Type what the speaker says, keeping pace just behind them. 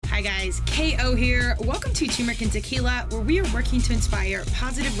Hi guys, KO here. Welcome to Turmeric and Tequila, where we are working to inspire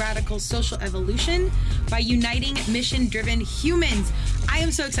positive, radical social evolution by uniting mission-driven humans. I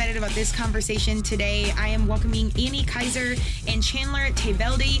am so excited about this conversation today. I am welcoming Annie Kaiser and Chandler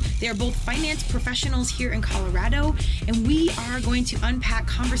Teveldi. They are both finance professionals here in Colorado, and we are going to unpack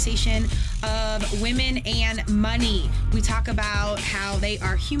conversation of women and money. We talk about how they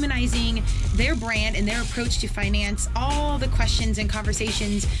are humanizing their brand and their approach to finance, all the questions and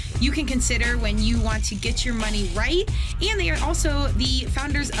conversations you can consider when you want to get your money right. And they are also the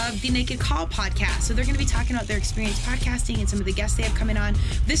founders of the Naked Call podcast. So they're going to be talking about their experience podcasting and some of the guests they have coming on.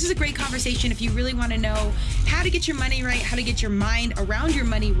 This is a great conversation if you really want to know how to get your money right, how to get your mind around your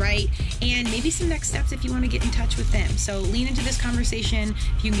money right, and maybe some next steps if you want to get in touch with them. So lean into this conversation.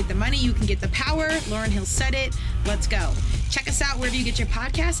 If you can get the money, you can get the power. Lauryn Hill said it. Let's go. Check us out wherever you get your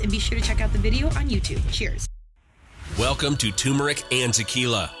podcasts, and be sure to check out the video on YouTube. Cheers. Welcome to Turmeric and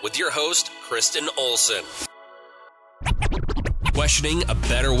Tequila with your host, Kristen Olson. Questioning a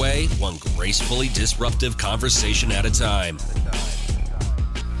better way, one gracefully disruptive conversation at a time.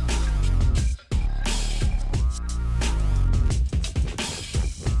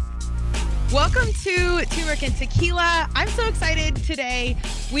 Welcome to Turmeric and Tequila. I'm so excited today.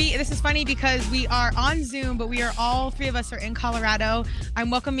 This is funny because we are on Zoom, but we are all three of us are in Colorado. I'm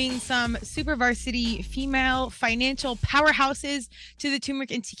welcoming some super varsity female financial powerhouses to the Turmeric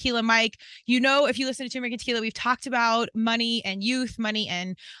and Tequila mic. You know, if you listen to Turmeric and Tequila, we've talked about money and youth, money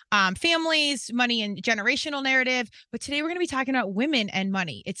and families, money and generational narrative. But today we're going to be talking about women and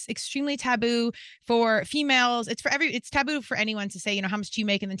money. It's extremely taboo for females. It's taboo for anyone to say, you know, how much do you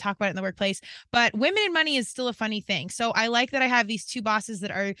make and then talk about it in the workplace. But women and money is still a funny thing. So I like that I have these two bosses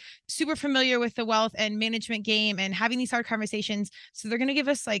that are super familiar with the wealth and management game and having these hard conversations. So they're going to give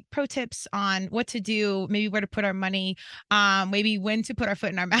us like pro tips on what to do, maybe where to put our money, maybe when to put our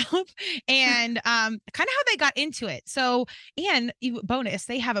foot in our mouth, and kind of how they got into it. So, and bonus,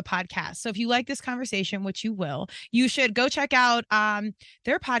 they have a podcast. So if you like this conversation, which you will, you should go check out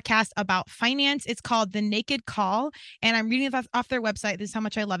their podcast about finance. It's called The Naked Call. And I'm reading it off their website. This is how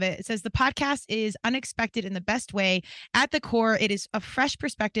much I love it. It says the podcast is unexpected in the best way. At the core, it is a fresh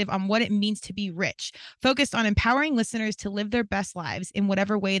perspective on what it means to be rich, focused on empowering listeners to live their best lives in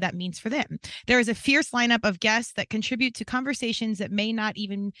whatever way that means for them. There is a fierce lineup of guests that contribute to conversations that may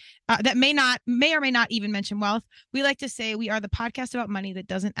or may not even mention wealth. We like to say we are the podcast about money that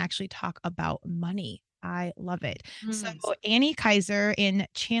doesn't actually talk about money. I love it. So Annie Kaiser and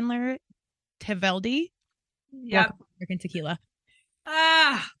Chandler Teveldi. Yep. American Tequila.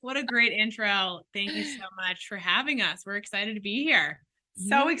 What a great intro. Thank you so much for having us. We're excited to be here.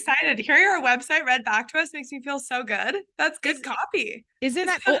 So excited. Hearing our website read back to us makes me feel so good. That's good copy. Isn't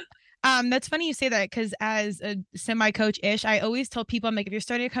that that's funny you say that, because as a semi-coach-ish, I always tell people, I'm like, if you're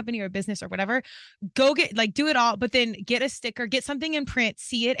starting a company or a business or whatever, go get, like, do it all, but then get a sticker, get something in print,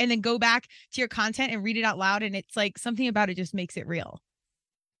 see it, and then go back to your content and read it out loud. And it's like something about it just makes it real.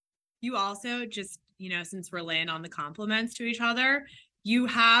 You also just, you know, since we're laying on the compliments to each other, you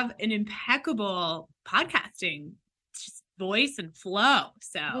have an impeccable podcasting voice and flow.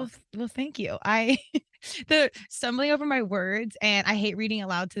 So well, thank you. The stumbling over my words, and I hate reading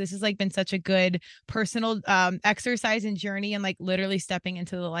aloud. So this has like been such a good personal exercise and journey, and like literally stepping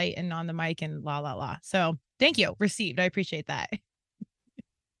into the light and on the mic and la la la. So thank you. Received. I appreciate that.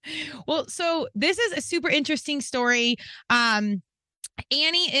 Well, so this is a super interesting story.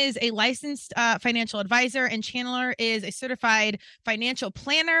 Annie is a licensed financial advisor, and Chandler is a certified financial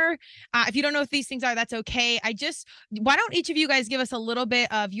planner. If you don't know what these things are, that's okay. Why don't each of you guys give us a little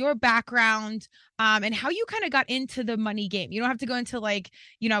bit of your background and how you kind of got into the money game? You don't have to go into like,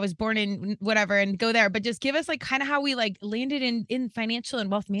 you know, I was born in whatever and go there, but just give us like kind of how we like landed in financial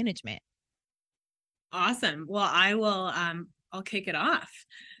and wealth management. Awesome. Well, I'll kick it off.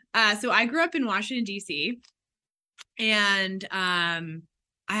 So I grew up in Washington, D.C., and I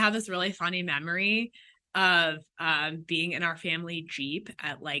have this really funny memory of being in our family Jeep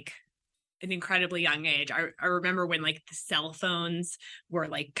at like an incredibly young age. I remember when like the cell phones were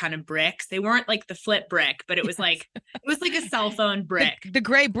like kind of bricks. They weren't like the flip brick, but it was like a cell phone brick. The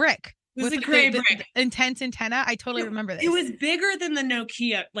gray brick. It was a gray brick. The intense antenna. I totally remember this. It was bigger than the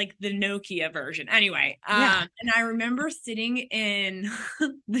Nokia, like the Nokia version. Anyway, and I remember sitting in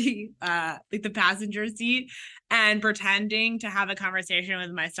the passenger seat and pretending to have a conversation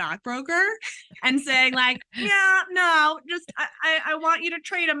with my stockbroker and saying like, yeah, no, just I want you to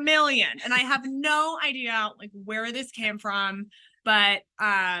trade $1 million. And I have no idea like where this came from. But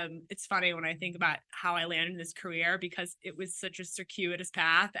it's funny when I think about how I landed in this career, because it was such a circuitous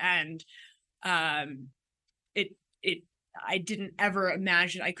path, and it I could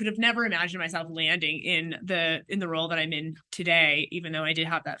have never imagined myself landing in the role that I'm in today, even though I did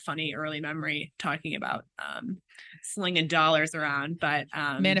have that funny early memory talking about slinging dollars around, but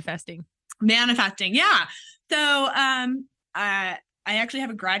manifesting. Yeah. So I actually have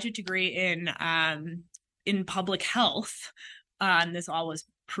a graduate degree in public health. This all was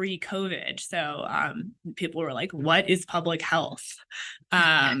pre-COVID. So people were like, what is public health?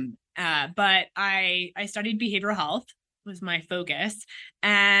 But I studied behavioral health was my focus.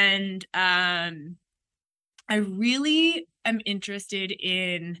 And I really am interested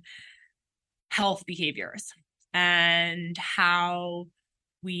in health behaviors and how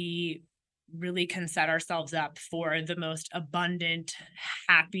we really can set ourselves up for the most abundant,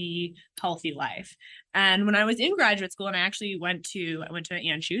 happy, healthy life. And when I was in graduate school, and I went to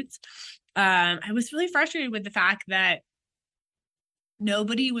Anschutz, I was really frustrated with the fact that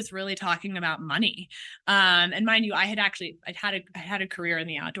nobody was really talking about money. And mind you, I had a career in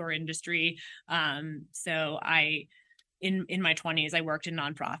the outdoor industry. So in my 20s, I worked in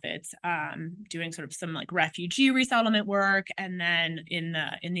nonprofits, doing sort of some like refugee resettlement work. And then in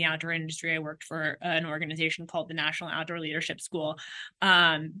the outdoor industry, I worked for an organization called the National Outdoor Leadership School.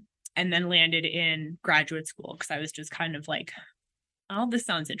 And then landed in graduate school because I was just kind of like, oh, this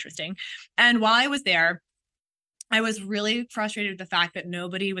sounds interesting. And while I was there, I was really frustrated with the fact that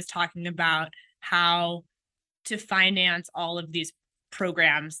nobody was talking about how to finance all of these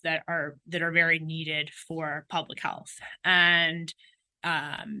programs that are very needed for public health. And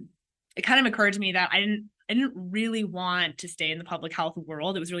it kind of occurred to me that I didn't really want to stay in the public health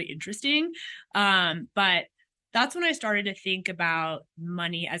world. It was really interesting. But that's when I started to think about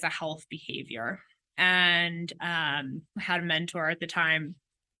money as a health behavior. And I had a mentor at the time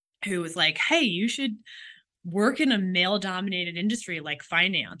who was like, hey, you should work in a male-dominated industry like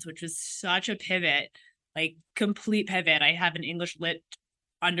finance, which was such a pivot, like complete pivot. I have an English lit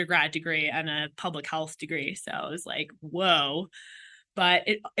undergrad degree and a public health degree. So I was like, whoa. But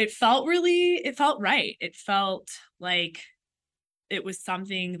it felt right. It felt like it was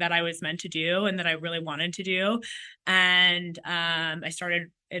something that I was meant to do and that I really wanted to do. And I started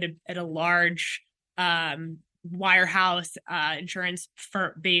at a large wirehouse insurance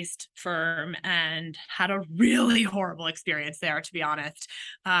based firm and had a really horrible experience there, to be honest.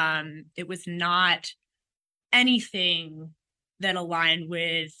 It was not anything that aligned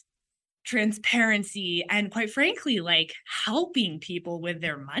with transparency and, quite frankly, like helping people with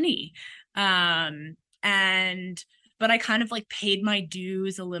their money. But I kind of like paid my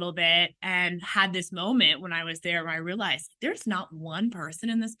dues a little bit and had this moment when I was there where I realized there's not one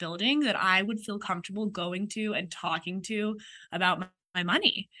person in this building that I would feel comfortable going to and talking to about my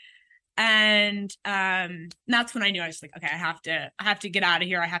money. And that's when I knew I was like, okay, I have to get out of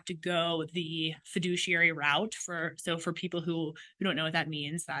here. I have to go the fiduciary route for people who don't know what that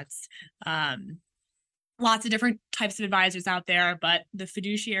means. That's lots of different types of advisors out there, but the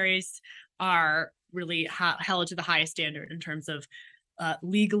fiduciaries are really held to the highest standard in terms of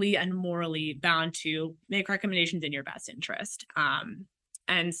legally and morally bound to make recommendations in your best interest.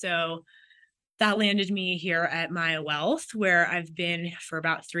 And so that landed me here at Maya Wealth, where I've been for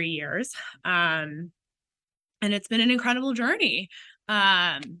about 3 years. And it's been an incredible journey.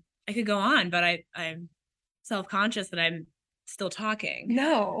 I could go on, but I'm self-conscious that I'm still talking.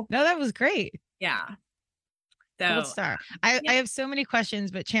 No, that was great. Yeah. Gold star. I have so many questions,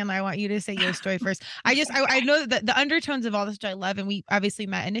 but Chandler, I want you to say your story first. I know that the undertones of all this, which I love, and we obviously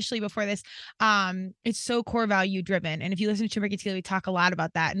met initially before this. It's so core value driven, and if you listen to Turmeric and Tequila, we talk a lot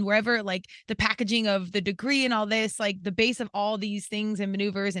about that. And wherever like the packaging of the degree and all this, like the base of all these things and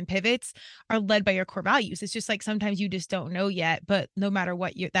maneuvers and pivots are led by your core values. It's just like sometimes you just don't know yet, but no matter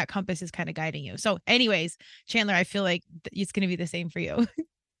what, that compass is kind of guiding you. So, anyways, Chandler, I feel like it's going to be the same for you.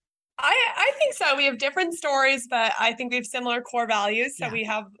 I think so. We have different stories, but I think we have similar core values. So we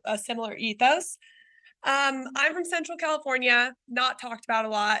have a similar ethos. I'm from Central California, not talked about a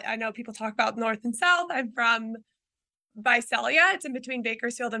lot. I know people talk about North and South. I'm from Visalia. It's in between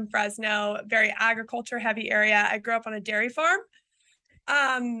Bakersfield and Fresno, very agriculture heavy area. I grew up on a dairy farm.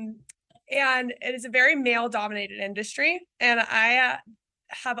 And it is a very male dominated industry. And I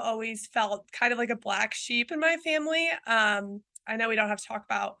have always felt kind of like a black sheep in my family. I know we don't have to talk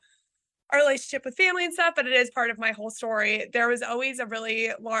about our relationship with family and stuff, but it is part of my whole story. There was always a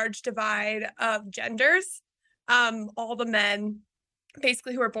really large divide of genders. All the men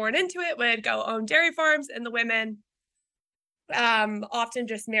basically who were born into it would go own dairy farms, and the women often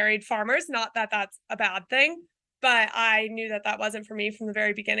just married farmers. Not that that's a bad thing, but I knew that that wasn't for me from the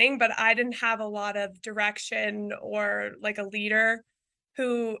very beginning. But I didn't have a lot of direction or like a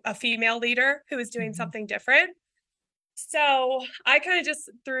female leader who was doing something different. So I kind of just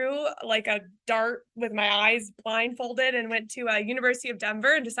threw like a dart with my eyes blindfolded and went to University of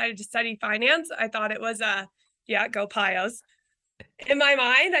Denver and decided to study finance. I thought it was go Pios. In my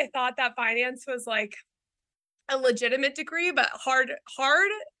mind, I thought that finance was like a legitimate degree, but hard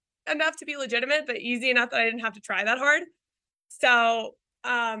enough to be legitimate, but easy enough that I didn't have to try that hard. So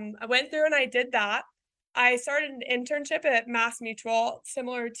I went through and I did that. I started an internship at Mass Mutual,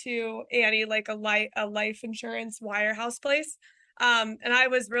 similar to Annie, like a life insurance wirehouse place. And I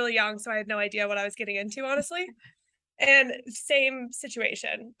was really young, so I had no idea what I was getting into, honestly. And same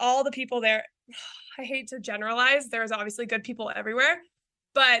situation. All the people there, I hate to generalize, there's obviously good people everywhere,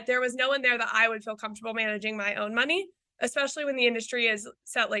 but there was no one there that I would feel comfortable managing my own money, especially when the industry is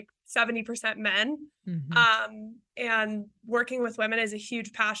set like 70% men. And working with women is a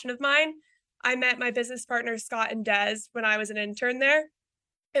huge passion of mine. I met my business partners, Scott and Des, when I was an intern there.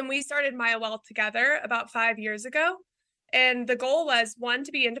 And we started Maya Wealth together about 5 years ago. And the goal was, one,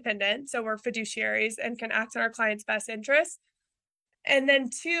 to be independent. So we're fiduciaries and can act in our clients' best interests. And then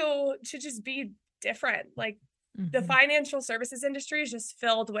two, to just be different. Like the financial services industry is just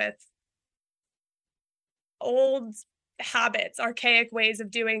filled with old habits, archaic ways of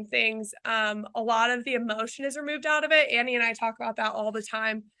doing things. A lot of the emotion is removed out of it. Annie and I talk about that all the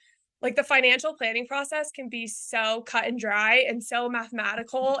time. Like the financial planning process can be so cut and dry and so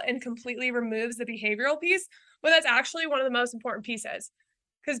mathematical and completely removes the behavioral piece, when that's actually one of the most important pieces,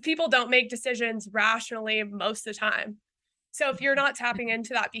 because people don't make decisions rationally most of the time. So if you're not tapping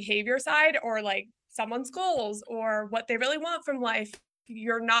into that behavior side or like someone's goals or what they really want from life,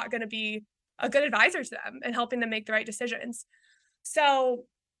 you're not going to be a good advisor to them and helping them make the right decisions. So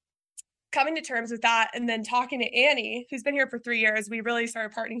coming to terms with that, and then talking to Annie, who's been here for 3 years, we really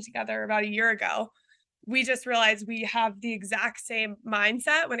started partnering together about a year ago. We just realized we have the exact same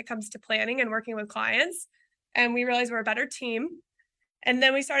mindset when it comes to planning and working with clients. And we realized we're a better team. And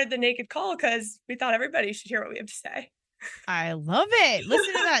then we started the Naked Call because we thought everybody should hear what we have to say. I love it.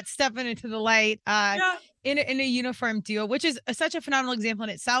 Listen to that, stepping into the light. In a uniform duo, which is such a phenomenal example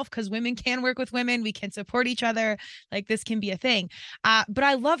in itself, because women can work with women. We can support each other. Like this can be a thing. But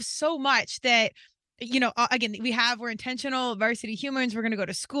I love so much that, again, we're intentional varsity humans. We're going to go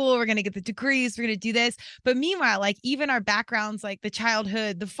to school. We're going to get the degrees. We're going to do this. But meanwhile, like even our backgrounds, like the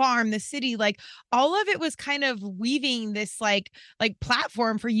childhood, the farm, the city, like all of it was kind of weaving this like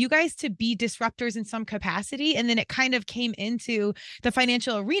platform for you guys to be disruptors in some capacity. And then it kind of came into the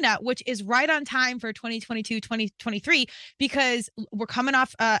financial arena, which is right on time for 2022, 2023, because we're coming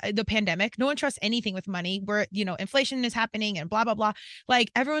off the pandemic. No one trusts anything with money. Inflation is happening and blah, blah, blah. Like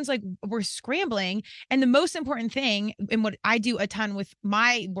everyone's like, we're scrambling. And the most important thing, and what I do a ton with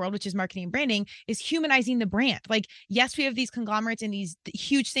my world, which is marketing and branding, is humanizing the brand. Like, yes, we have these conglomerates and these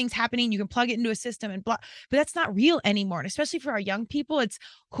huge things happening. You can plug it into a system and blah, but that's not real anymore. And especially for our young people, it's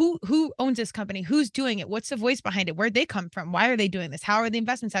who owns this company? Who's doing it? What's the voice behind it? Where'd they come from? Why are they doing this? How are the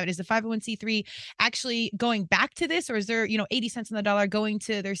investments out? Is the 501c3 actually going back to this? Or is there, 80 cents on the dollar going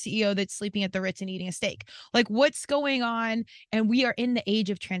to their CEO that's sleeping at the Ritz and eating a steak? Like what's going on? And we are in the age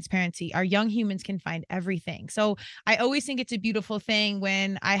of transparency. Our young humans can find everything. So I always think it's a beautiful thing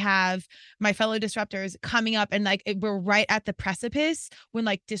when I have my fellow disruptors coming up and like we're right at the precipice when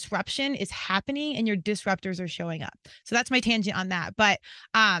like disruption is happening and your disruptors are showing up. So that's my tangent on that. But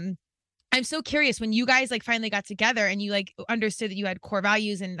I'm so curious, when you guys like finally got together and you like understood that you had core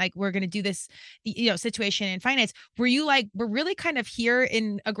values and like we're going to do this situation in finance, were you like, we're really kind of here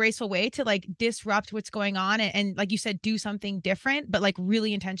in a graceful way to like disrupt what's going on and like you said, do something different, but like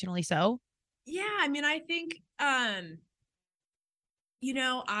really intentionally so? Yeah, I mean, I think when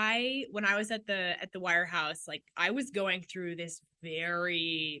I was at the wirehouse, like I was going through this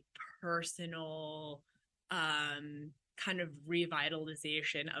very personal kind of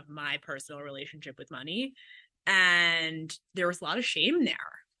revitalization of my personal relationship with money, and there was a lot of shame there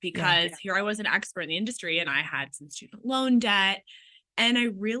because here I was an expert in the industry and I had some student loan debt, and I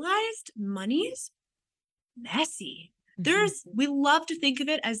realized money is messy. We love to think of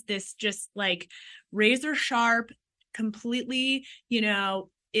it as this just like razor sharp, completely, it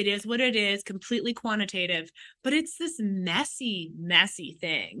is what it is, completely quantitative, but it's this messy, messy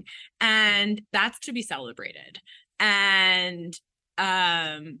thing. And that's to be celebrated. And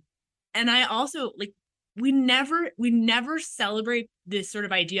I also like, we never celebrate this sort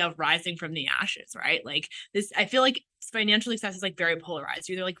of idea of rising from the ashes, right? Like this, I feel like financial success is like very polarized.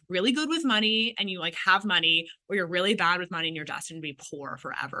 You're either like really good with money and you like have money, or you're really bad with money and you're destined to be poor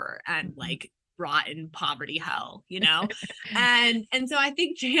forever and like rot in poverty hell, and so I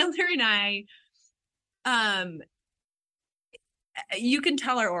think Chandler and I, you can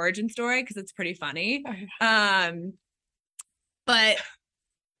tell our origin story because it's pretty funny. But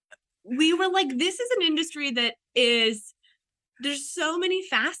we were like, this is an industry that there's so many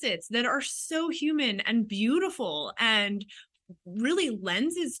facets that are so human and beautiful and really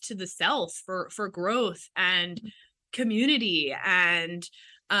lenses to the self for growth and community and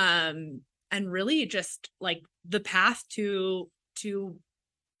really just like the path to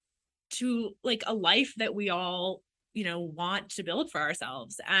like a life that we all, you know, want to build for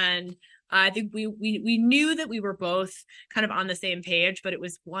ourselves. And I think we knew that we were both kind of on the same page, but it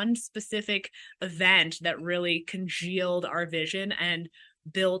was one specific event that really congealed our vision and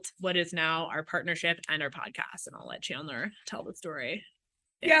built what is now our partnership and our podcast. And I'll let Chandler tell the story.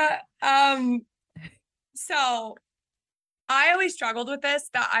 Yeah. So I always struggled with this,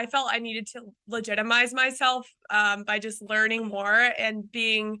 that I felt I needed to legitimize myself by just learning more and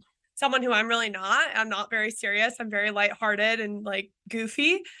being someone who I'm really not. I'm not very serious. I'm very lighthearted and like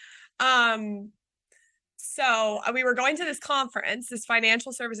goofy. So we were going to this conference, this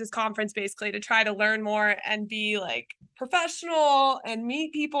financial services conference, basically to try to learn more and be like professional and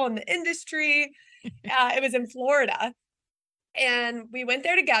meet people in the industry. It was in Florida, and we went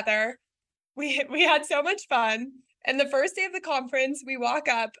there together. We had so much fun. And the first day of the conference, we walk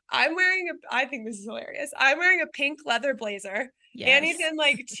up. I think this is hilarious. I'm wearing a pink leather blazer. Yes. Annie's in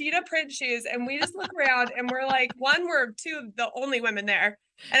like cheetah print shoes. And we just look around and we're like, we're the only women there.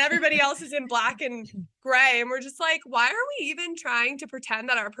 And everybody else is in black and gray. And we're just like, why are we even trying to pretend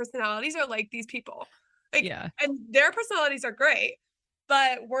that our personalities are like these people? Like, yeah. And their personalities are great,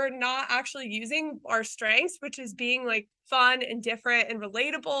 but we're not actually using our strengths, which is being like fun and different and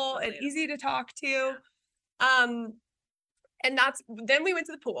relatable and easy to talk to. And then we went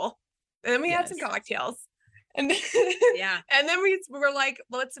to the pool, and then we had some cocktails, and then, and then we were like,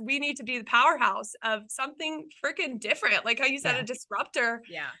 we need to be the powerhouse of something freaking different. Like how you said, a disruptor.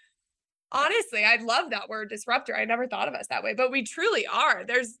 Yeah. Honestly, I love that word disruptor. I never thought of us that way, but we truly are.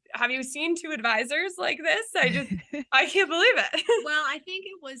 Have you seen two advisors like this? I can't believe it. Well, I think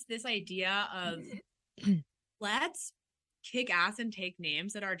it was this idea of let's kick ass and take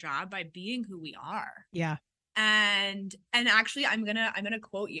names at our job by being who we are. Yeah. And actually I'm gonna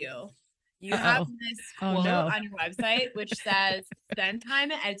quote you. You have this quote on your website which says, spend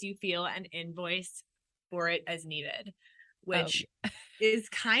time as you feel and invoice for it as needed, which is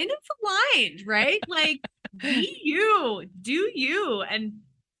kind of aligned, right? Like be you, do you, and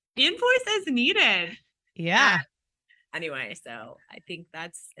invoice as needed. Yeah. Anyway, so I think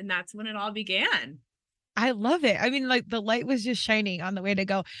that's when it all began. I love it. I mean, like the light was just shining on the way to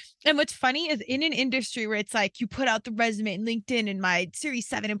go. And what's funny is in an industry where it's like you put out the resume and LinkedIn and my Series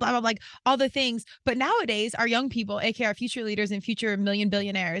 7 and blah, blah, blah, like all the things. But nowadays, our young people, aka our future leaders and future million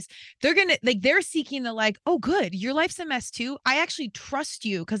billionaires, they're seeking the like, oh, good, your life's a mess too. I actually trust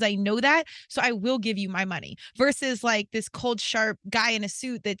you because I know that. So I will give you my money versus like this cold, sharp guy in a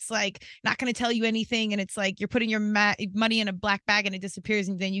suit that's like not going to tell you anything. And it's like you're putting your money in a black bag and it disappears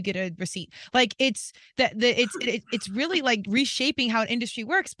and then you get a receipt. Like it's it's really like reshaping how an industry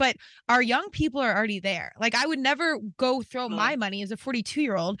works, but our young people are already there. Like I would never go throw my money as a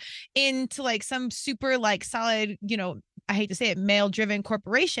 42-year-old into like some super like solid, you know, I hate to say it, male driven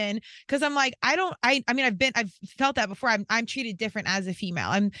corporation. Cause I'm like, I mean, I've felt that before. I'm treated different as a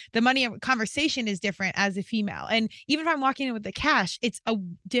female, and the money conversation is different as a female. And even if I'm walking in with the cash, it's a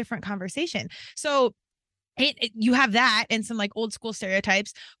different conversation. So you have that and some like old school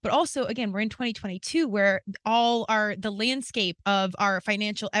stereotypes, but also again, we're in 2022 where the landscape of our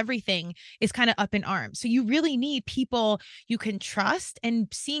financial everything is kind of up in arms. So you really need people you can trust, and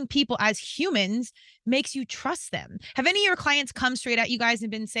seeing people as humans makes you trust them. Have any of your clients come straight at you guys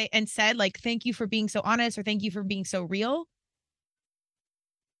and said like, thank you for being so honest, or thank you for being so real?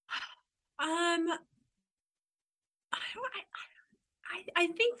 I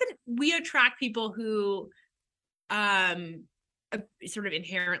think that we attract people who sort of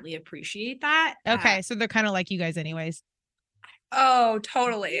inherently appreciate that. Okay. So they're kind of like you guys anyways. Oh,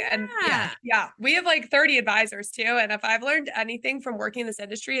 totally. Yeah. And yeah, we have like 30 advisors too. And if I've learned anything from working in this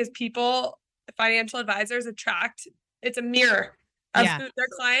industry is financial advisors it's a mirror of who their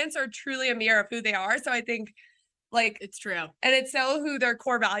clients are, truly a mirror of who they are. So I think like it's true. And it's so who their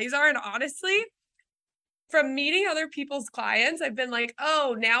core values are. And honestly, from meeting other people's clients, I've been like,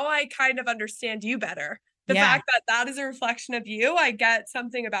 oh, now I kind of understand you better. The fact that is a reflection of you, I get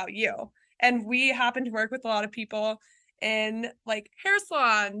something about you. And we happen to work with a lot of people in like hair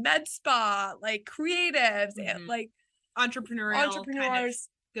salon, med spa, like creatives, and like entrepreneurs, kind of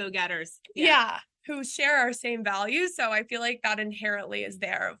go-getters. Yeah, who share our same values. So I feel like that inherently is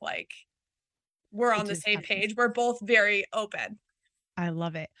there of like, we're on the same page. We're both very open. I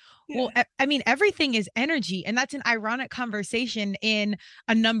love it. Well, I mean, everything is energy. And that's an ironic conversation in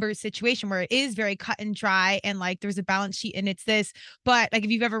a numbers situation where it is very cut and dry and like there's a balance sheet and it's this. But like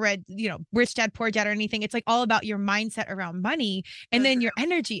if you've ever read, Rich Dad, Poor Dad or anything, it's like all about your mindset around money and then your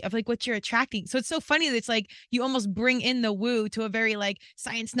energy of like what you're attracting. So it's so funny that it's like you almost bring in the woo to a very like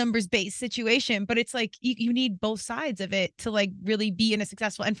science numbers based situation. But it's like you need both sides of it to like really be in a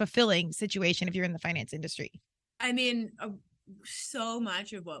successful and fulfilling situation if you're in the finance industry. I mean, so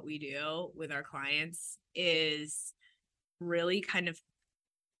much of what we do with our clients is really kind of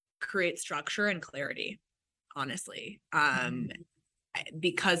create structure and clarity, honestly.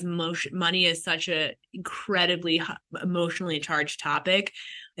 Because money is such a incredibly emotionally charged topic.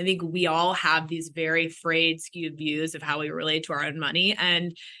 I think we all have these very frayed, skewed views of how we relate to our own money.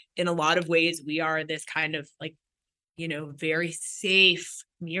 And in a lot of ways, we are this kind of like, very safe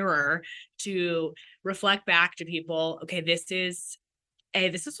mirror to reflect back to people. Okay, this is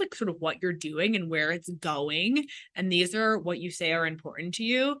like sort of what you're doing and where it's going. And these are what you say are important to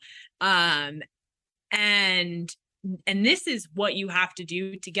you. And this is what you have to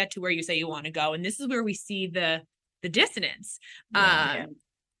do to get to where you say you want to go. And this is where we see the dissonance.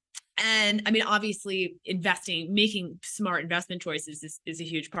 And I mean, obviously making smart investment choices is a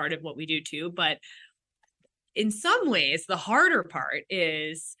huge part of what we do too. But in some ways, the harder part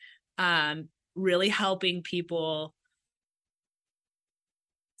is really helping people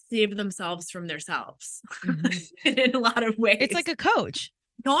save themselves from themselves in a lot of ways. It's like a coach.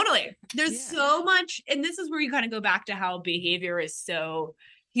 Totally. There's so much. And this is where you kind of go back to how behavior is so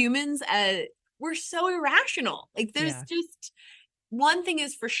humans. We're so irrational. Like there's just one thing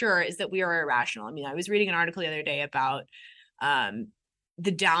is for sure is that we are irrational. I mean, I was reading an article the other day about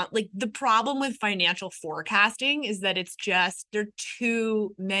the problem with financial forecasting is that it's just there are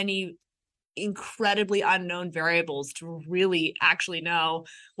too many incredibly unknown variables to really actually know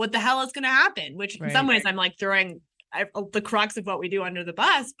what the hell is going to happen, which in some ways I'm like throwing the crux of what we do under the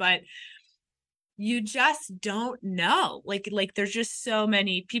bus, but you just don't know. Like there's just so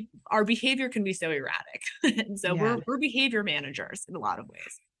many people, our behavior can be so erratic. And so we're behavior managers in a lot of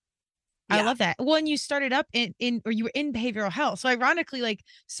ways. I love that. Well, and you started up or you were in behavioral health. So ironically, like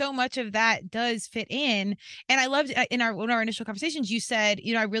so much of that does fit in. And I loved in one of our initial conversations, you said,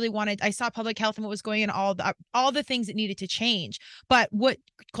 I saw public health and what was going on, all the things that needed to change. But what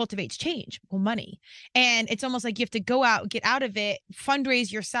cultivates change? Well, money. And it's almost like you have to go out, get out of it,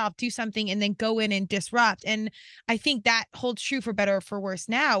 fundraise yourself, do something, and then go in and disrupt. And I think that holds true for better or for worse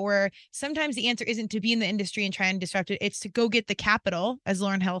now, where sometimes the answer isn't to be in the industry and try and disrupt it. It's to go get the capital, as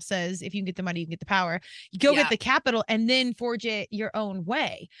Lauryn Hill says, if you can get the money, you can get the power. You go get the capital and then forge it your own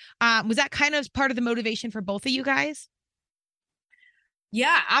way. Was that kind of part of the motivation for both of you guys?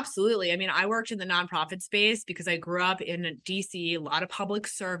 Yeah, absolutely. I mean, I worked in the nonprofit space because I grew up in DC, a lot of public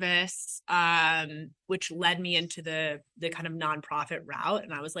service, which led me into the kind of nonprofit route.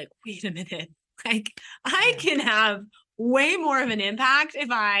 And I was like, wait a minute, like I can have way more of an impact if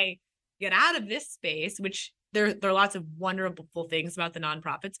I get out of this space, which there are lots of wonderful things about the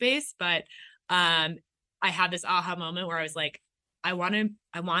nonprofit space, but I had this aha moment where I was like, I want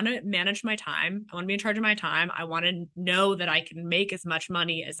to manage my time. I want to be in charge of my time. I want to know that I can make as much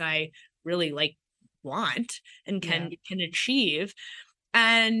money as I really want and can achieve.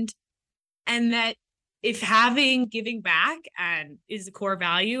 And that if giving back and is a core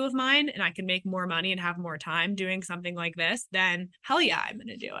value of mine and I can make more money and have more time doing something like this, then hell yeah, I'm going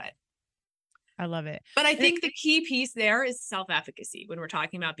to do it. I love it. But I think the key piece there is self-efficacy when we're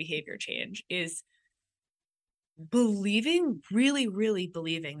talking about behavior change is really, really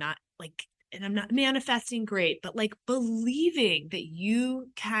believing, not like, and I'm not manifesting great, but like believing that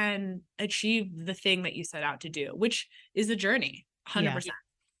you can achieve the thing that you set out to do, which is a journey, 100%.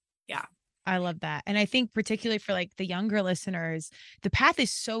 Yeah. I love that. And I think particularly for like the younger listeners, the path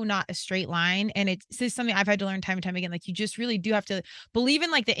is so not a straight line. And this is something I've had to learn time and time again. Like you just really do have to believe in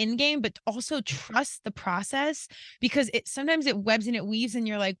like the end game, but also trust the process because sometimes it webs and it weaves and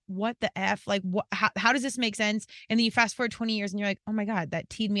you're like, what the F, like how does this make sense? And then you fast forward 20 years and you're like, oh my God, that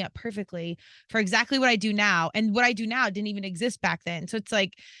teed me up perfectly for exactly what I do now. And what I do now didn't even exist back then. So it's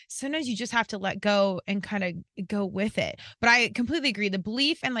like, sometimes you just have to let go and kind of go with it. But I completely agree. The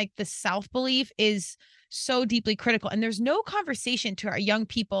belief and like the self-belief is so deeply critical. And there's no conversation to our young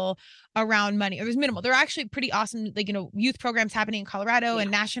people around money. It was minimal. There are actually pretty awesome, youth programs happening in Colorado and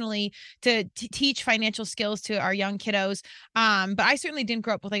nationally to teach financial skills to our young kiddos. But I certainly didn't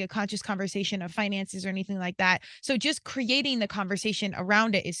grow up with like a conscious conversation of finances or anything like that. So just creating the conversation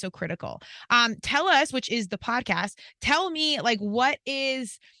around it is so critical. Tell us, which is the podcast, tell me like, what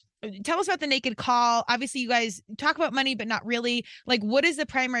is tell us about the Naked Call. Obviously you guys talk about money, but not really. Like, what is the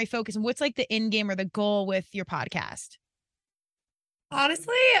primary focus and what's like the end game or the goal with your podcast?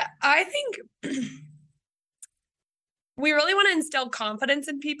 Honestly, I think we really want to instill confidence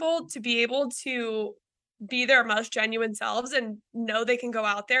in people to be able to be their most genuine selves and know they can go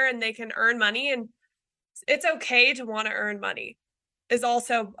out there and they can earn money. And it's okay to want to earn money is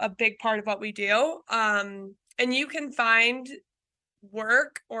also a big part of what we do. And you can find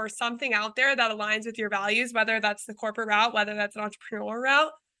work or something out there that aligns with your values, whether that's the corporate route, whether that's an entrepreneurial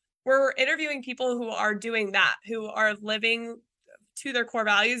route. We're interviewing people who are doing that, who are living to their core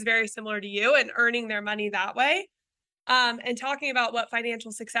values, very similar to you, and earning their money that way. And talking about what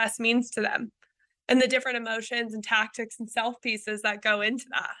financial success means to them and the different emotions and tactics and self pieces that go into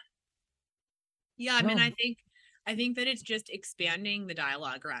that. Yeah, I mean, I think that it's just expanding the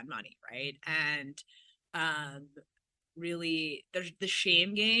dialogue around money, right? And really there's the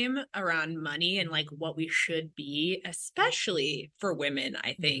shame game around money and like what we should be, especially for women,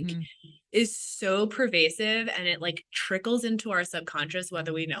 I think is so pervasive, and it like trickles into our subconscious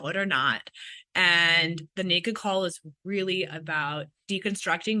whether we know it or not. And the Naked Call is really about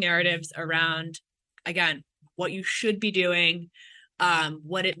deconstructing narratives around, again, what you should be doing,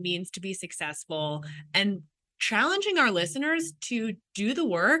 what it means to be successful, and challenging our listeners to do the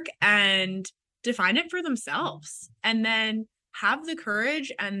work and define it for themselves, and then have the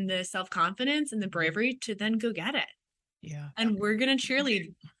courage and the self-confidence and the bravery to then go get it. Yeah. And we're going to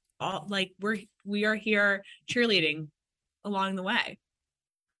cheerlead we are here cheerleading along the way.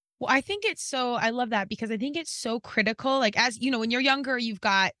 Well, I love that because I think it's so critical. Like, as you know, when you're younger, you've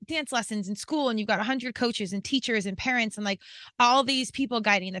got dance lessons in school and you've got 100 coaches and teachers and parents and like all these people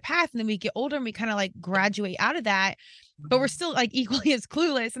guiding the path. And then we get older and we kind of like graduate out of that, but we're still like equally as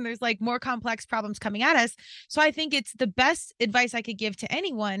clueless and there's like more complex problems coming at us. So I think it's the best advice I could give to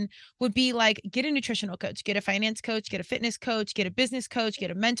anyone would be like, get a nutritional coach, get a finance coach, get a fitness coach, get a business coach,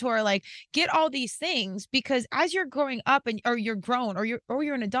 get a mentor, like get all these things, because as you're growing up or you're grown or you're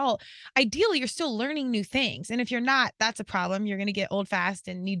an adult, ideally you're still learning new things. And if you're not, that's a problem. You're going to get old fast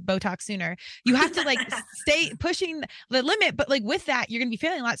and need Botox sooner. You have to like stay pushing the limit, but like with that, you're going to be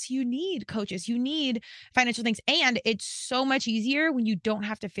failing a lot. So you need coaches, you need financial things. And it's so much easier when you don't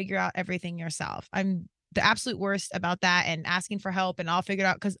have to figure out everything yourself. I'm the absolute worst about that and asking for help and I'll figure it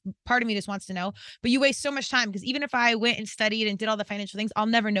out because part of me just wants to know, but you waste so much time because even if I went and studied and did all the financial things, I'll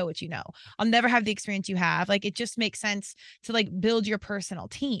never know what you know. I'll never have the experience you have. Like, it just makes sense to like build your personal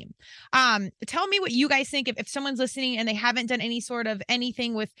team. Tell me what you guys think if someone's listening and they haven't done any sort of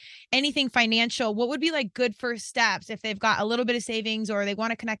anything with anything financial, what would be like good first steps if they've got a little bit of savings or they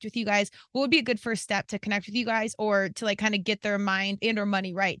want to connect with you guys? What would be a good first step to connect with you guys or to like kind of get their mind and or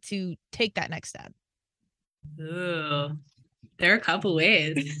money right to take that next step? Ooh, there are a couple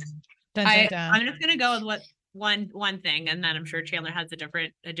ways. Dun, dun, dun. I'm just gonna go with what one thing, and then I'm sure Chandler has a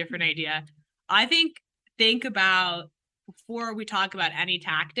different idea. I think about before we talk about any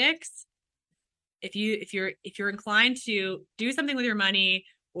tactics. If you're inclined to do something with your money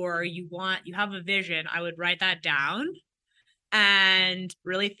or you have a vision, I would write that down and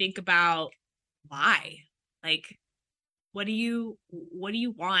really think about why. Like, what do you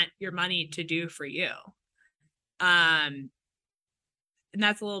want your money to do for you? And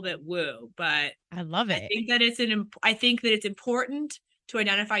that's a little bit woo, but I love it. I think that it's important to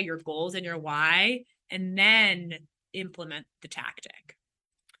identify your goals and your why, and then implement the tactic.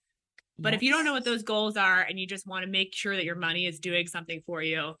 But if you don't know what those goals are and you just want to make sure that your money is doing something for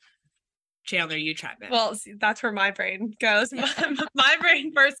you, Chandler, you chime in. Well, see, that's where my brain goes. My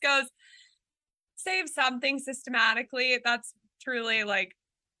brain first goes, save something systematically. That's truly like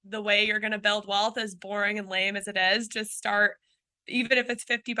the way you're going to build wealth, as boring and lame as it is. Just start, even if it's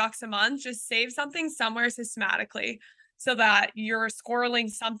 $50 a month, just save something somewhere systematically so that you're squirreling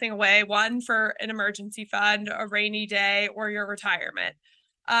something away, one for an emergency fund, a rainy day, or your retirement.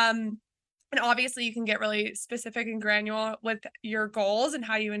 And obviously you can get really specific and granular with your goals and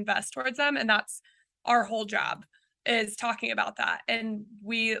how you invest towards them. And that's our whole job, is talking about that. And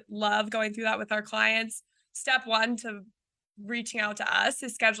we love going through that with our clients. Step one to reaching out to us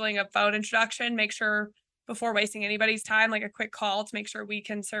is scheduling a phone introduction. Make sure before wasting anybody's time, like a quick call to make sure we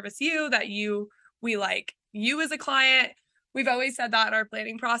can service you, that we like you as a client. We've always said that in our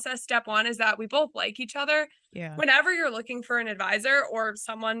planning process. Step one is that we both like each other. Yeah. Whenever you're looking for an advisor or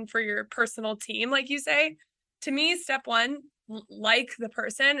someone for your personal team, like you say, to me, step one, like the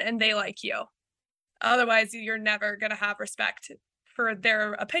person and they like you. Otherwise, you're never going to have respect for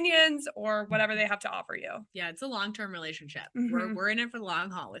their opinions or whatever they have to offer you. Yeah, it's a long-term relationship. Mm-hmm. We're in it for the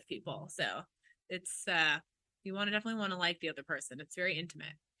long haul with people. So it's You definitely want to like the other person. It's very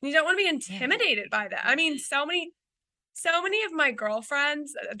intimate. You don't want to be intimidated by that. I mean, so many of my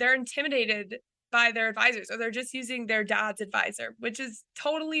girlfriends, they're intimidated by their advisors, or they're just using their dad's advisor, which is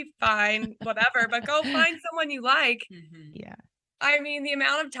totally fine, whatever, but go find someone you like. Yeah. I mean, the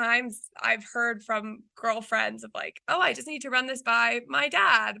amount of times I've heard from girlfriends of like, oh, I just need to run this by my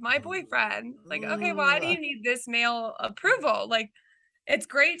dad, my boyfriend. Like, okay, why do you need this male approval? Like, it's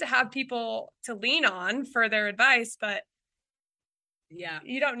great to have people to lean on for their advice, but yeah,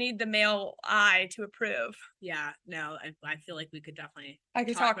 you don't need the male eye to approve. Yeah, no, I feel like we could definitely I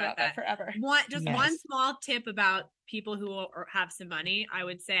could talk about that forever. One small tip about people who have some money, I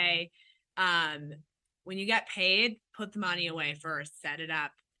would say, when you get paid, put the money away first, set it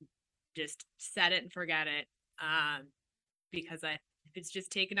up, just set it and forget it. Because if it's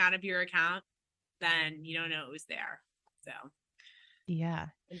just taken out of your account, then you don't know it was there. So yeah.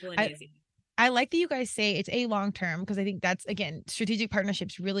 Simple and easy. I like that you guys say it's a long term, because I think that's, again, strategic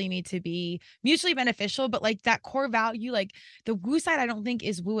partnerships really need to be mutually beneficial. But like that core value, like the woo side, I don't think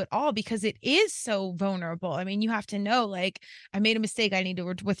is woo at all, because it is so vulnerable. I mean, you have to know, like, I made a mistake, I need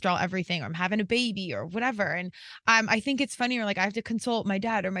to withdraw everything, or I'm having a baby or whatever. And I think it's funny, or like I have to consult my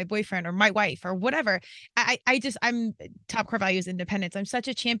dad or my boyfriend or my wife or whatever. I'm top core values independence. I'm such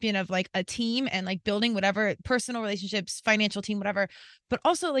a champion of like a team and like building whatever personal relationships, financial team, whatever, but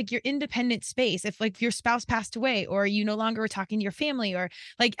also like your independent space. If like your spouse passed away, or you no longer were talking to your family, or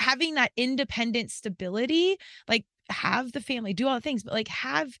like having that independent stability, like have the family, do all the things, but like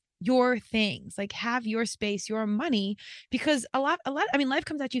have your things, like have your space, your money, because a lot, I mean, life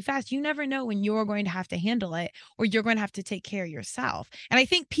comes at you fast. You never know when you're going to have to handle it, or you're going to have to take care of yourself. And I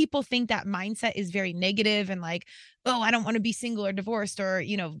think people think that mindset is very negative and like, oh, I don't want to be single or divorced or,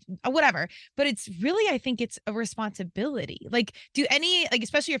 you know, whatever. But it's really, I think it's a responsibility. Like, do any, like,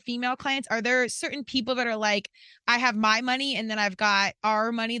 especially your female clients, are there certain people that are like, I have my money and then I've got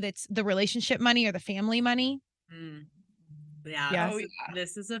our money that's the relationship money or the family money? Yeah,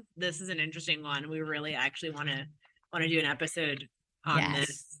 Yes. This is an interesting one. We really actually want to do an episode on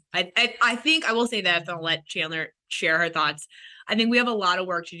this. I think I will say that, I'll let Chandler share her thoughts. I think we have a lot of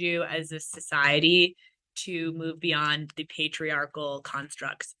work to do as a society to move beyond the patriarchal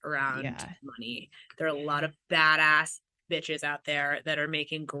constructs around money. There are a lot of badass bitches out there that are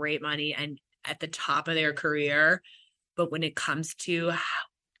making great money and at the top of their career, but when it comes to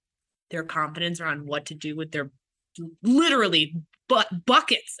their confidence around what to do with their literally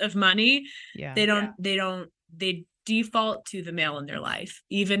buckets of money, they default to the male in their life,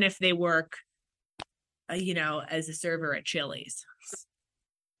 even if they work as a server at Chili's.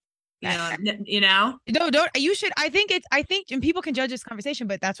 No, don't, you should, I think, and people can judge this conversation,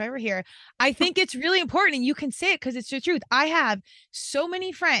 but that's why we're here. I think it's really important, and you can say it because it's the truth. I have so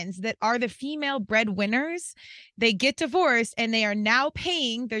many friends that are the female breadwinners. They get divorced and they are now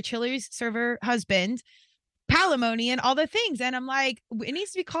paying their Chili's server husband palimony and all the things. And I'm like, it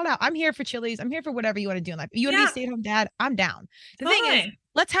needs to be called out. I'm here for Chili's. I'm here for whatever you want to do in life. You want to be a stay-at-home dad? I'm down. The thing is,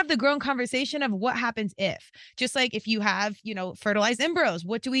 let's have the grown conversation of what happens if, just like if you have, fertilized embryos,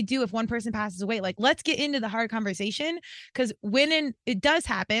 what do we do if one person passes away? Like, let's get into the hard conversation, because when it does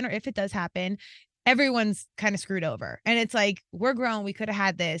happen, or if it does happen, everyone's kind of screwed over. And it's like, we're grown. We could have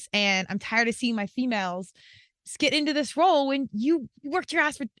had this. And I'm tired of seeing my females get into this role when you worked your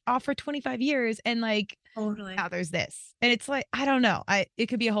ass off for 25 years and like, totally. Now there's this. And it's like, I don't know. It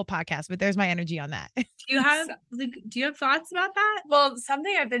could be a whole podcast, but there's my energy on that. Do you have thoughts about that? Well,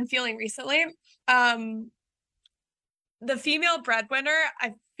 something I've been feeling recently, the female breadwinner,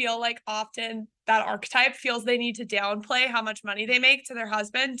 I feel like often that archetype feels they need to downplay how much money they make to their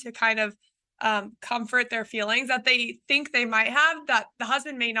husband to kind of comfort their feelings that they think they might have, that the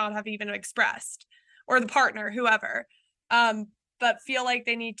husband may not have even expressed, or the partner, whoever, but feel like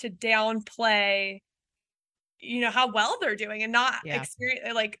they need to downplay how well they're doing and not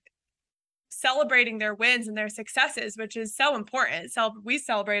experience, like, celebrating their wins and their successes, which is so important. So we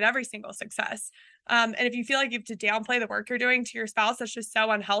celebrate every single success. And if you feel like you have to downplay the work you're doing to your spouse, that's just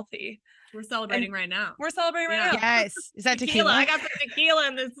so unhealthy. We're celebrating right now. We're celebrating right now. Yes. Is that tequila? I got some tequila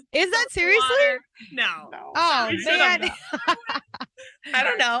in this. Is that seriously? Water. No. Oh, man. I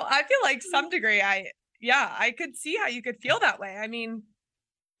don't know. I feel like to some degree, I could see how you could feel that way. I mean,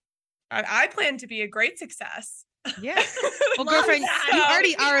 I plan to be a great success. Yeah. Well, girlfriend, you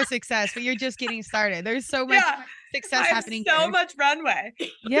already are a success, but you're just getting started. There's so much success happening. So much runway.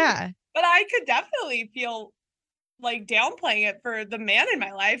 Yeah. But I could definitely feel like downplaying it for the man in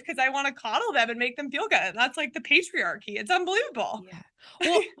my life, because I want to coddle them and make them feel good. That's like the patriarchy. It's unbelievable. Yeah.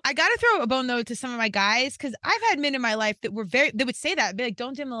 Well, I got to throw a bone though to some of my guys because I've had men in my life that they would say that, be like,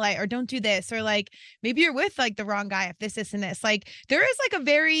 don't dim the light or don't do this, or like, maybe you're with like the wrong guy if this and this. Like, there is like a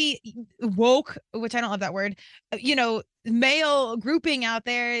very woke, which I don't love that word, male grouping out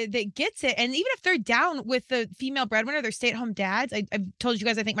there that gets it. And even if they're down with the female breadwinner, they're stay-at-home dads. I've told you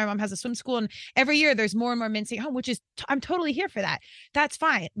guys, I think my mom has a swim school, and every year there's more and more men staying at home, which is, I'm totally here for that. That's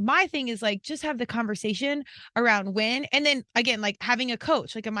fine. My thing is like, just have the conversation around when, and then again, like having a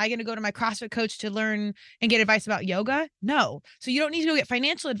coach. Like, am I going to go to my CrossFit coach to learn and get advice about yoga? No. So you don't need to go get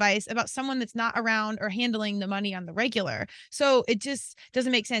financial advice about someone that's not around or handling the money on the regular. So it just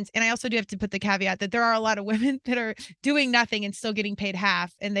doesn't make sense. And I also do have to put the caveat that there are a lot of women that are doing nothing and still getting paid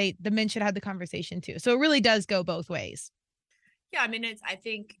half, and the men should have the conversation too. So it really does go both ways. Yeah, I mean, I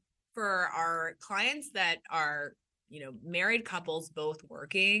think for our clients that are, married couples both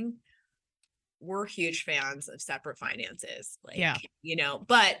working, we're huge fans of separate finances. Like, yeah,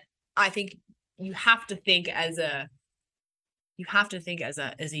 but I think you have to think as a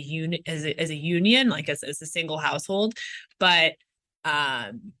union, like as a single household. But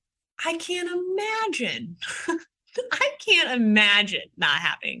I can't imagine. I can't imagine not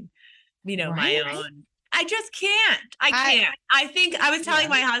having, Right? my own. I just can't. I can't. I think I was telling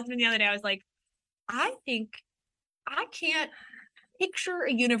my husband the other day, I was like, I think I can't picture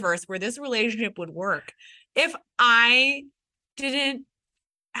a universe where this relationship would work if I didn't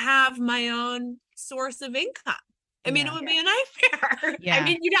have my own source of income. I mean, it would be a nightmare. Yeah. I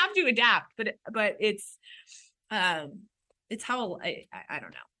mean, you'd have to adapt, but it's how I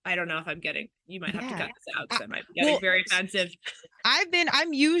don't know. I don't know if I'm getting, you might have to cut this out because I might be getting very offensive.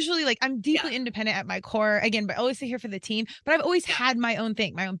 I'm usually like, I'm deeply independent at my core again, but always here for the team, but I've always had my own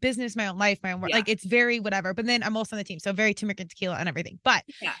thing, my own business, my own life, my own work. Like, it's very whatever, but then I'm also on the team. So very turmeric and tequila and everything, but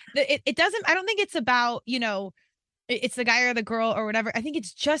it doesn't, I don't think it's about, it's the guy or the girl or whatever. I think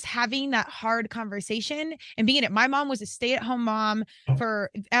it's just having that hard conversation and being in it. My mom was a stay-at-home mom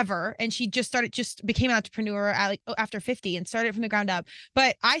forever, and she just became an entrepreneur at after 50 and started from the ground up.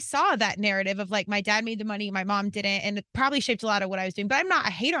 But I saw that narrative of like, my dad made the money, my mom didn't, and it probably shaped a lot of what I was doing. But I'm not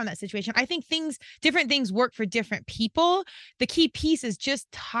a hater on that situation. I think different things work for different people. The key piece is just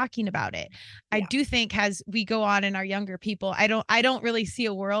talking about it. I do think as we go on in our younger people, I don't really see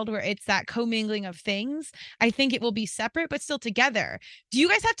a world where it's that commingling of things. I think it will be separate but still together. Do you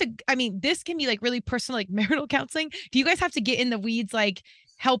guys have to, I mean, this can be like really personal, like marital counseling. Do you guys have to get in the weeds, like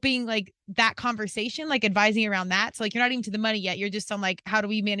helping like that conversation, like advising around that? So like, you're not even to the money yet. You're just on like, how do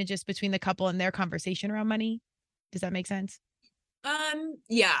we manage this between the couple and their conversation around money? Does that make sense?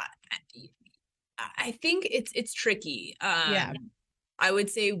 Yeah, I think it's tricky. I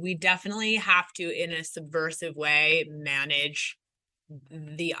would say we definitely have to, in a subversive way, manage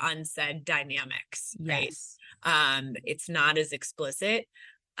the unsaid dynamics, right? It's not as explicit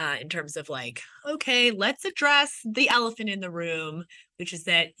in terms of like, okay, let's address the elephant in the room, which is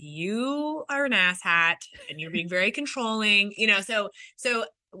that you are an asshat and you're being very controlling, so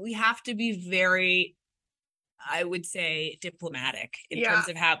we have to be very, I would say, diplomatic in terms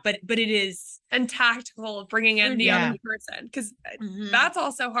of how, but it is, and tactful, bringing in the other person, because that's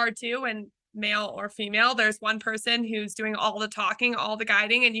also hard too. When male or female, there's one person who's doing all the talking, all the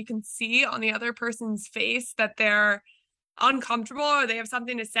guiding, and you can see on the other person's face that they're uncomfortable or they have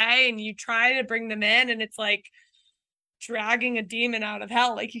something to say, and you try to bring them in, and it's like dragging a demon out of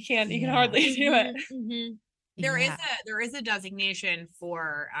hell. Like, you can hardly do it. There is a designation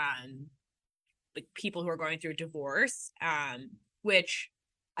for like people who are going through divorce, which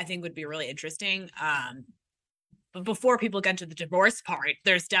I think would be really interesting. But before people get to the divorce part,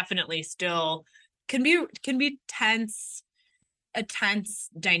 there's definitely still can be a tense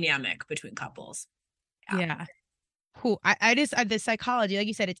dynamic between couples. Yeah. Cool. I just, the psychology, like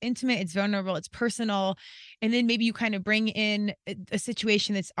you said, it's intimate, it's vulnerable, it's personal. And then maybe you kind of bring in a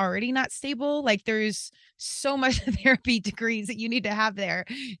situation that's already not stable. Like, there's so much therapy degrees that you need to have there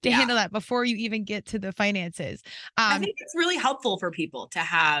to handle that before you even get to the finances. I think it's really helpful for people to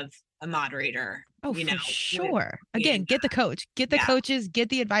have a moderator. Oh, for sure. Again, get the coach, get the coaches, get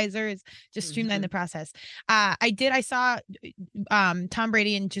the advisors, just streamline the process. I saw Tom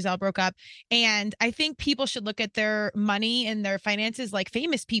Brady and Giselle broke up, and I think people should look at their money and their finances like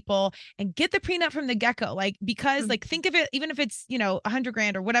famous people and get the prenup from the get-go. Like, because like, think of it, even if it's,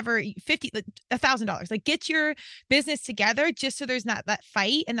 $100,000 or whatever, $1,000, like, get your business together just so there's not that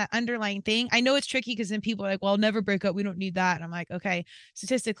fight and that underlying thing. I know it's tricky because then people are like, well, I'll never break up, we don't need that. And I'm like, okay,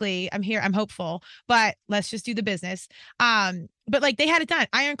 statistically, I'm hopeful. but let's just do the business. But like they had it done,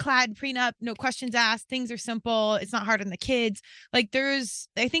 ironclad prenup, no questions asked. Things are simple. It's not hard on the kids. Like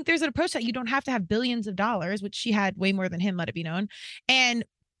I think there's an approach that you don't have to have billions of dollars, which she had way more than him, let it be known. And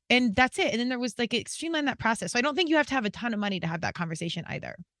that's it. And then there was like it streamlined that process. So I don't think you have to have a ton of money to have that conversation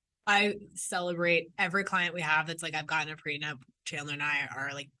either. I celebrate every client we have that's like, I've gotten a prenup. Chandler and I are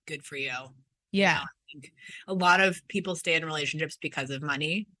like, good for you. Yeah. You know, I think a lot of people stay in relationships because of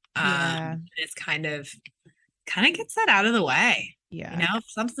money. It's kind of gets that out of the way. Yeah. You know, if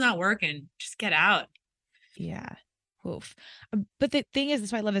something's not working, just get out. Yeah. Oof. But the thing is,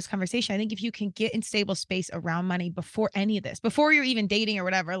 that's why I love this conversation. I think if you can get in stable space around money before any of this, before you're even dating or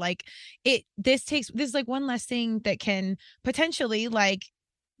whatever, like this is like one less thing that can potentially like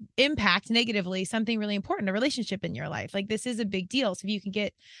impact negatively something really important, a relationship in your life. Like this is a big deal. So if you can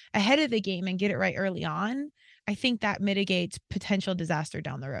get ahead of the game and get it right early on, I think that mitigates potential disaster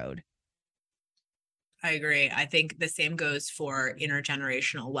down the road. I agree. I think the same goes for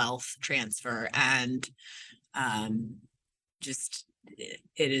intergenerational wealth transfer. And just it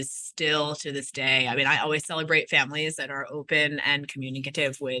is still to this day. I mean, I always celebrate families that are open and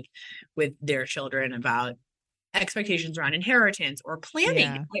communicative with their children about expectations around inheritance or planning.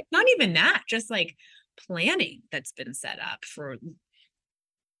 Yeah. Like, not even that, just like planning that's been set up for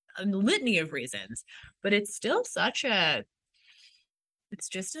a litany of reasons. But it's still it's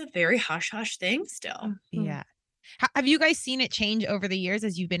just a very hush-hush thing still. Yeah. Have you guys seen it change over the years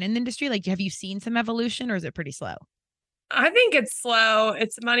as you've been in the industry? Like, have you seen some evolution or is it pretty slow? I think it's slow.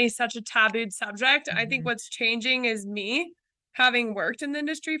 Money's such a tabooed subject. I think what's changing is me having worked in the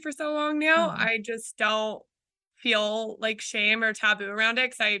industry for so long now. I just don't feel like shame or taboo around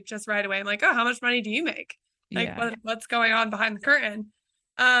it. Cause I just right away, I'm like, oh, how much money do you make? Like what's going on behind the curtain?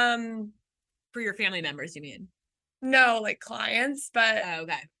 For your family members, you mean? No, like clients, but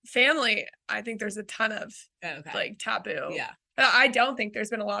okay. Family, I think there's a ton of like taboo. Yeah. I don't think there's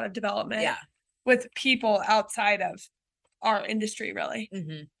been a lot of development with people outside of our industry, really.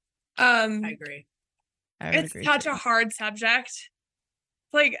 I agree. It's such a hard subject.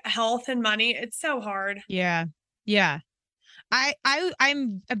 Like health and money. It's so hard. Yeah. Yeah.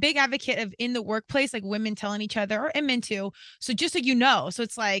 I'm a big advocate of in the workplace, like women telling each other or men too. So just so you know, so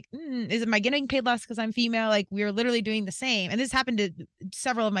it's like, am I getting paid less because I'm female? Like we're literally doing the same. And this happened to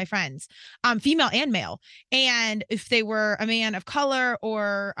several of my friends, female and male. And if they were a man of color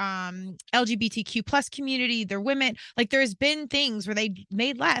or LGBTQ plus community, they're women, like there's been things where they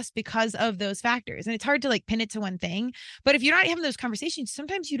made less because of those factors. And it's hard to like pin it to one thing. But if you're not having those conversations,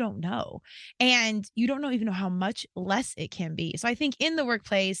 sometimes you don't know. And you don't even know how much less it can be. So I think in the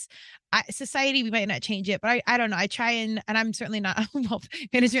workplace, society, we might not change it, but I don't know. I try and I'm certainly not a wealth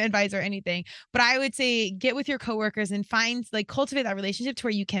management advisor or anything, but I would say get with your coworkers and cultivate that relationship to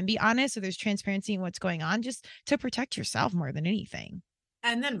where you can be honest. So there's transparency in what's going on, just to protect yourself more than anything.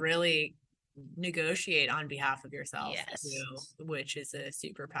 And then really negotiate on behalf of yourself, too, which is a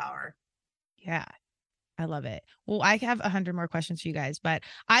superpower. Yeah. I love it. Well, I have 100 more questions for you guys, but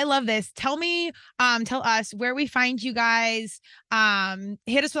I love this. Tell us where we find you guys,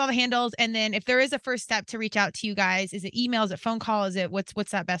 hit us with all the handles. And then if there is a first step to reach out to you guys, is it email? Is it phone call? Is it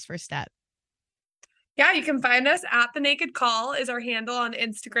what's that best first step? Yeah, you can find us at The Naked Call is our handle on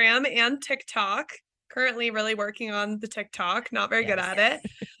Instagram and TikTok. Currently really working on the TikTok, not very good at it.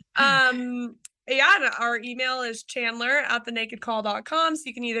 Yeah, our email is chandler@thenakedcall.com. So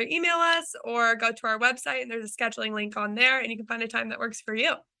you can either email us or go to our website and there's a scheduling link on there and you can find a time that works for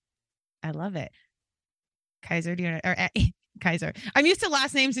you. I love it. Kaiser, Kaiser. I'm used to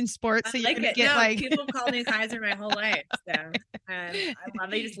last names in sports, so you're gonna get people call me Kaiser my whole life. So I love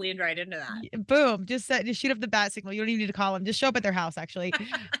they just leaned right into that. Boom! Just shoot up the bat signal. You don't even need to call them. Just show up at their house. Actually,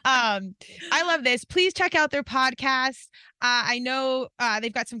 I love this. Please check out their podcast. I know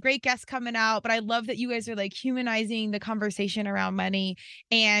they've got some great guests coming out, but I love that you guys are like humanizing the conversation around money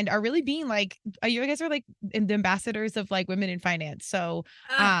and are really being like, you guys are like the ambassadors of like women in finance. So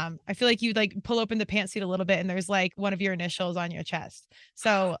I feel like you like pull open the pantsuit a little bit and there's like one of your initials on your chest.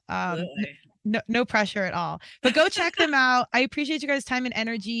 So no pressure at all, but go check them out. I appreciate you guys' time and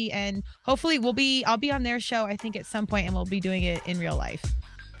energy, and hopefully I'll be on their show, I think, at some point, and we'll be doing it in real life.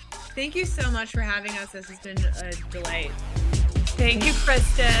 Thank you so much for having us. This has been a delight. Thank you,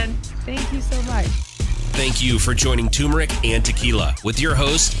 Kristen. Thank you so much. Thank you for joining Turmeric and Tequila with your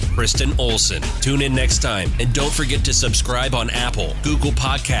host, Kristen Olson. Tune in next time, and don't forget to subscribe on Apple, Google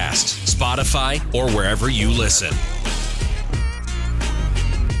Podcasts, Spotify, or wherever you listen.